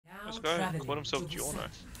This guy called himself Giorno.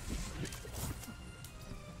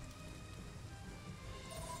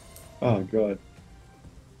 Oh god.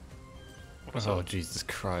 Oh Jesus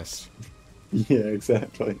Christ. Yeah,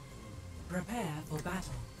 exactly. Prepare for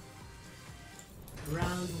battle.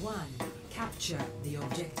 Round 1. Capture the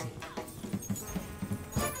objective.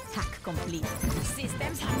 Hack complete.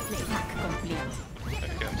 Systems template. Hack complete.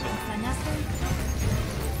 Okay, I'm sorry.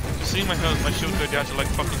 Just seeing my shield go down to like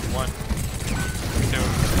fucking 1. Damn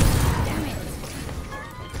it.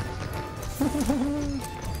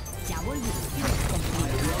 Ya volví.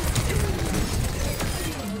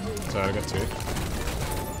 So I got 2.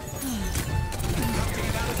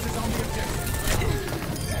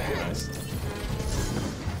 Nice.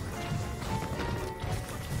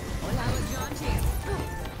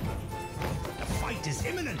 The fight is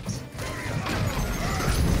imminent.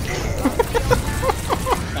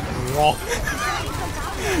 Rock.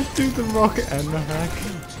 Dude, the rock and the hack.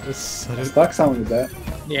 It's so I stuck someone with that,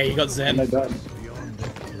 Yeah, you got and Zen. they died.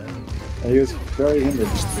 And he was very hindered.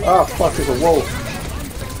 Ah, fuck, there's a wall.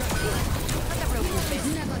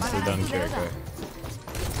 well done, Jericho.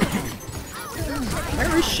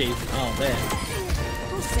 Where is she? Oh, there.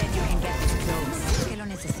 Who said you can get this close? ¿Que lo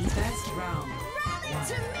necesitas? Round.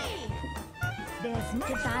 To me.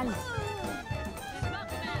 ¿Qué tal?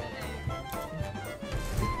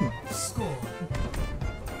 Score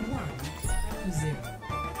 1-0.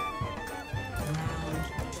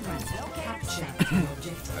 Round 2. Capture the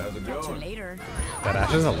objective. Catch you later. That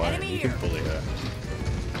Ash is alone. You can bully her.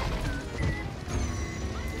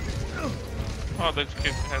 Oh, they just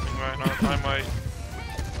keep having right now. I might.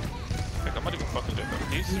 Like, I might even fucking do that.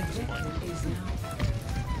 He's The at this point. objective is now.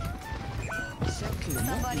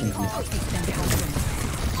 Somebody call system conference.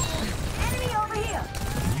 Enemy over here.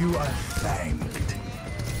 You are thanked.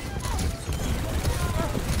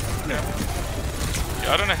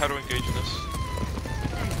 Yeah, I don't know how to engage this.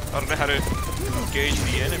 I don't know how to engage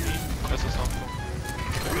the enemy. That's a something.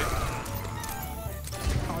 Okay.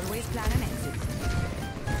 Always plan an exit.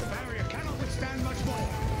 The barrier cannot withstand much more.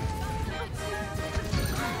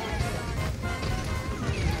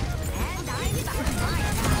 And I'm back to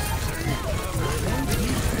mine now.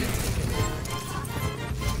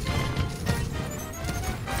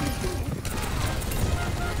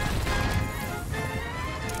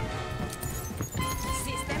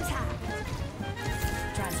 Systems hacked.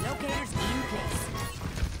 Translocators in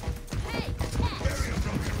place.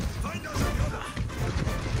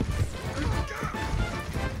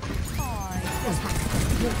 Oh, it was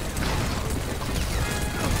hacked.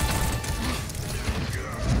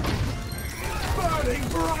 Burning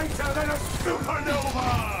brighter than a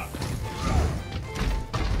supernova!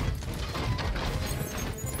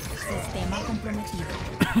 Sistema comprometido.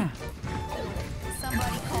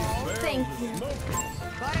 Somebody call. Thank you.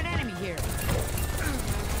 Got an enemy here.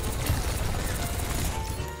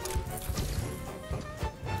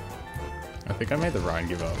 I think I made the Ryan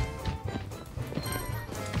give up.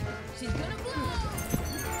 She's gonna blow.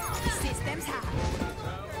 Systems hacked.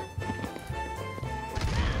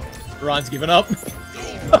 Ryan's given up.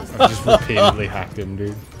 I just repeatedly hacked him,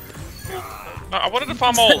 dude. No, I wanted to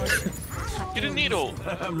farm ult. You didn't need ult.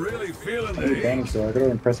 I'm really feeling Very the damage though, I gotta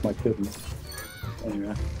impress my kittens.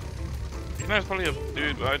 Anyway. You know, it's probably a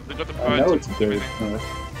dude, right? They got the I know pride it's to a dude. everything. No.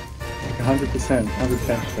 Like 100%,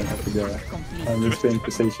 110% have to go. I'm just being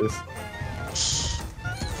facetious.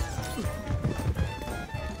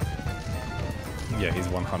 Yeah, he's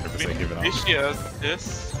 100% giving up. This year,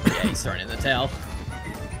 this. Yeah, he's throwing in the towel.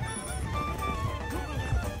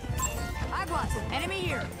 I got enemy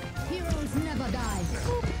here. Heroes never die.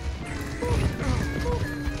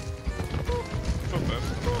 Fuck that.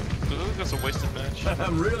 I think that's a wasted match.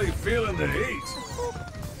 I'm really feeling the heat.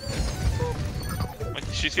 Like,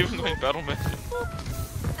 she's even going battle match.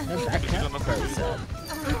 No back She's got nothing to Very do. sad.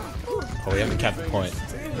 Oh, we haven't capped the point.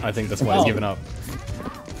 I think that's why he's Oh. giving up.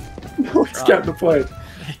 No, it's kept the point.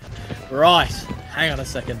 Right. Hang on a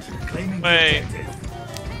second. Claiming the Wait.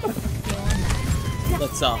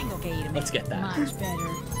 objective. Let's get that. Much better.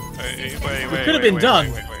 Wait. could have been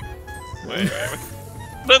done. Wait.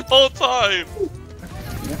 That whole time!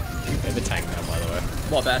 They're the tank now, by the way.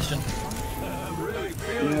 What, Bastion? I'm really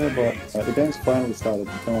feeling Yeah, the heat. but the game's finally started,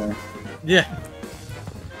 don't worry. Yeah.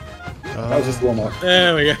 That was just warm up.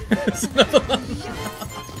 There we go. It's another one.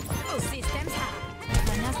 Systems hacked.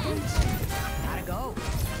 Gotta go.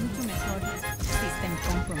 Mucho mejor. System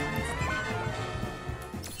compromised.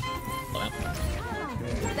 Well,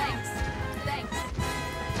 Thanks.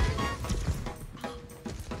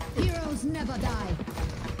 Heroes never die.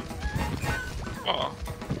 Oh,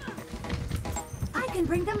 I can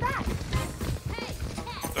bring them back.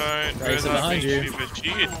 Alright, Razer Rosa behind being you. stupid.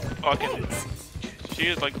 She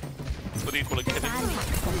is like, what do you call it, kidding?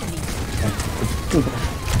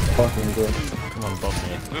 Fucking good. Come on, boss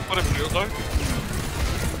me. We put a blue though.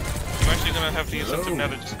 I'm actually gonna have the incentive now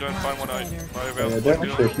to just go and find one I Yeah, they're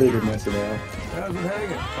actually a pretty good mess of that. How's it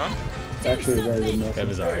hanging? Huh? It's actually a very good mess. Bev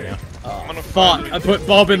is alright now. I'm gonna Fuck! find I put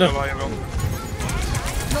Bob in the. No!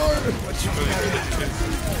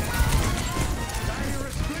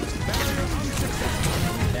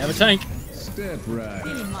 They have a tank. Step right.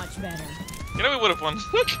 Feeling much better. You know we would have won.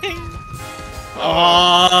 Okay.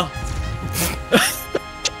 Ah.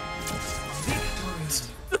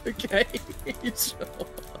 Okay. Sure.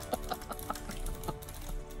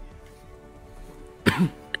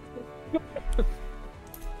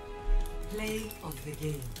 Play of the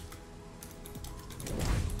game.